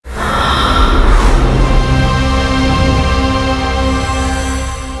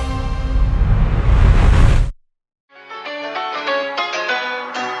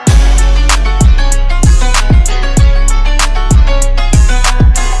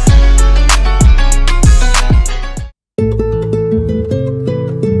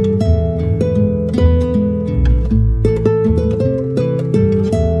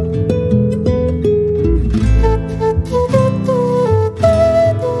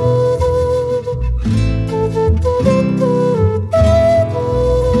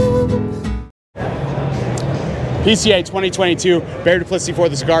PCA 2022, Bear Duplessis for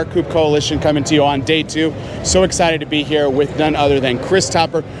the Cigar Coop Coalition, coming to you on day 2. So excited to be here with none other than Chris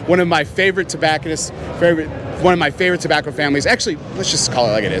Topper, one of my favorite tobacconists, one of my favorite tobacco families. Actually, let's just call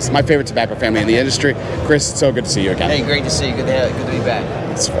it like it is. My favorite tobacco family in the industry. Chris, it's so good to see you again. Hey, great to see you. Good to be back.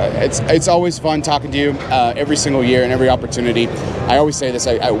 It's always fun talking to you every single year and every opportunity. I always say this.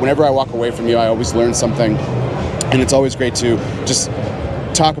 Whenever I walk away from you, I always learn something, and it's always great to just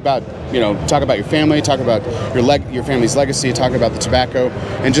talk about your family, talk about your family's legacy, talk about the tobacco,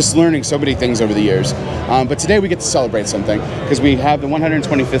 and just learning so many things over the years. But today we get to celebrate something because we have the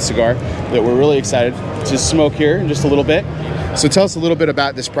 125th cigar that we're really excited to smoke here in just a little bit. So tell us a little bit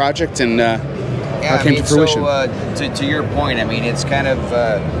about this project and how it came to fruition. So, to your point, I mean, it's kind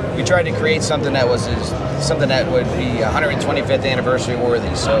of we tried to create something that was something that would be 125th anniversary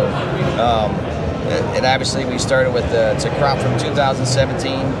worthy. So. And obviously we started with it's a crop from 2017,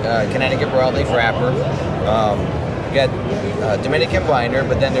 Connecticut broadleaf wrapper. We got Dominican binder,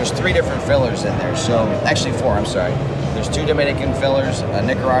 but then there's 3 different fillers in there. So actually 4, I'm sorry. There's 2 Dominican fillers, a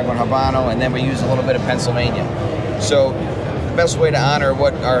Nicaraguan Habano, and then we use a little bit of Pennsylvania. So the best way to honor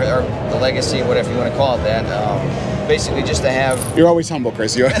what the legacy, whatever you want to call it that, basically just to have... You're always humble,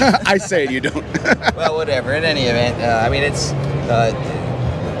 Chris. I say it, you don't. Well, whatever. In any event, I mean, it's...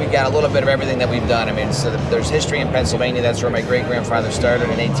 we got a little bit of everything that we've done. I mean, so there's history in Pennsylvania. That's where my great-grandfather started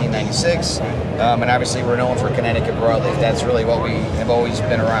in 1896. And obviously we're known for Connecticut broadleaf. That's really what we have always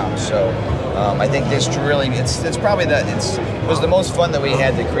been around. So I think this really, it's probably it was the most fun that we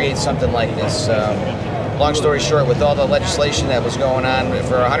had to create something like this. Long story short, with all the legislation that was going on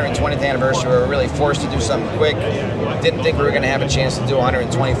for our 120th anniversary, we were really forced to do something quick. Didn't think we were going to have a chance to do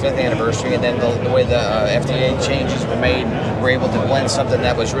 125th anniversary, and then the way the FDA changes were made, we're able to blend something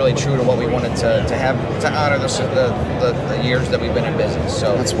that was really true to what we wanted to have to honor the years that we've been in business.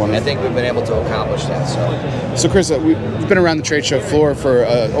 So that's wonderful. I think we've been able to accomplish that. So Chris, we've been around the trade show floor for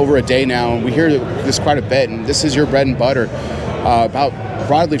over a day now, and we hear this quite a bit, and this is your bread and butter about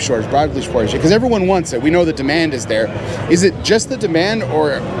broadleaf shortage, because everyone wants it. We know the demand is there. Is it just the demand,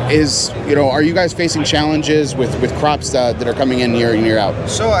 or are you guys facing challenges with crops that are coming in year in, year out?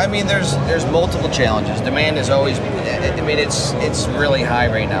 So I mean, there's multiple challenges. Demand is always, I mean, it's really high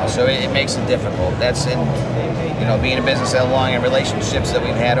right now, so it makes it difficult. That's in, being in business that long, and relationships that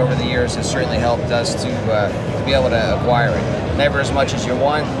we've had over the years has certainly helped us to be able to acquire it. Never as much as you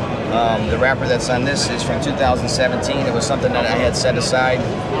want. The wrapper that's on this is from 2017. It was something that I had set aside,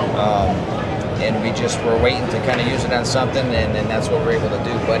 and we just were waiting to kind of use it on something, and that's what we're able to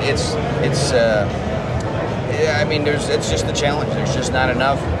do. But I mean, it's just the challenge. There's just not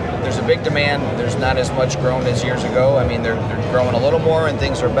enough. There's a big demand. There's not as much grown as years ago. I mean, they're growing a little more, and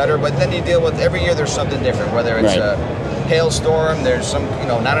things are better. But then you deal with every year. There's something different. Whether it's a hailstorm, there's some,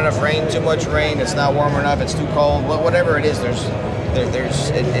 not enough rain, too much rain. It's not warm enough. It's too cold. Whatever it is,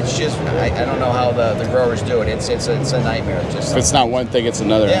 it's just I don't know how the growers do it. It's a nightmare. If it's not one thing, it's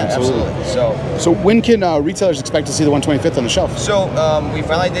another. Yeah, absolutely. So when can retailers expect to see the 125th on the shelf? So we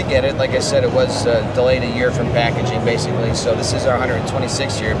finally did get it. Like I said, it was delayed a year from packaging, basically. So this is our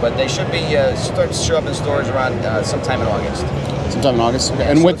 126th year, but they should be start to show up in stores around sometime in August. Sometime in August. Okay.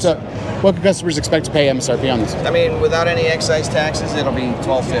 And what can customers expect to pay MSRP on this? I mean, without any excise taxes, it'll be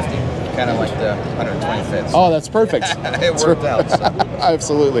 $12.50. Kind of like the 125th. Oh, that's perfect. It worked out. So.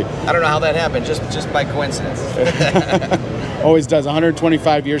 Absolutely. I don't know how that happened, just by coincidence. Always does.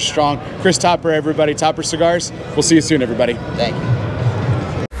 125 years strong. Chris Topper, everybody. Topper Cigars. We'll see you soon, everybody. Thank you.